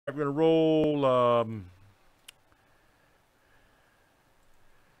We're going to roll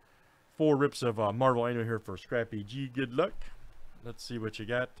 4 rips of Marvel Annual here for Scrappy G. Good luck. Let's see what you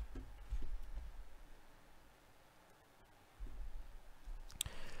got.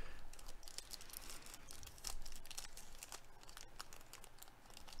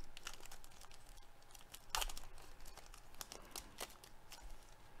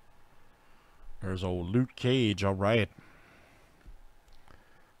 There's old Luke Cage. All right.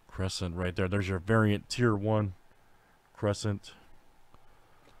 Crescent right there. There's your variant tier 1 Crescent.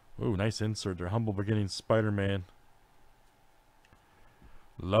 Ooh, nice insert there. Humble Beginnings Spider-Man.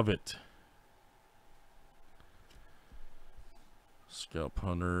 Love it. Scalp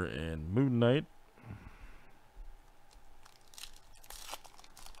Hunter and Moon Knight.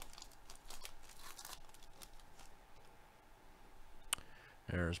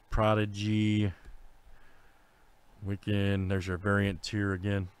 There's Prodigy. Weekend. There's your variant tier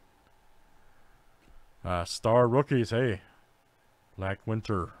again. Star Rookies. Hey. Black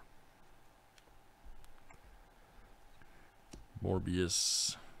Winter.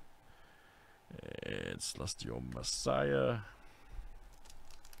 Morbius. And Celestial Messiah.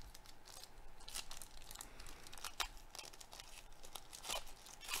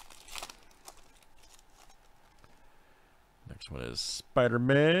 Next one is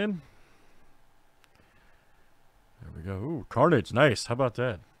Spider-Man. There we go. Ooh, Carnage. Nice. How about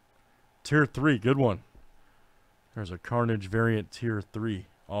that? Tier 3. Good one. There's a Carnage variant tier 3.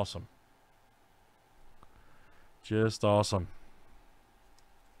 Awesome. Just awesome.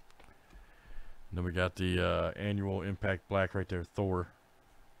 And then we got the annual Impact Black right there. Thor.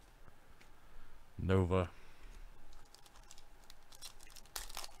 Nova.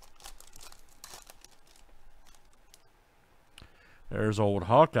 There's old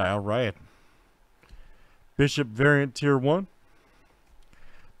Hawkeye. All right. Bishop variant tier 1.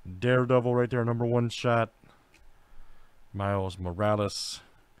 Daredevil right there. #1 shot. Miles Morales.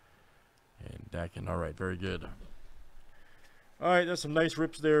 And Dakin. All right. Very good. All right. That's some nice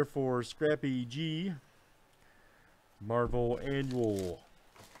rips there for Scrappy G. Marvel Annual.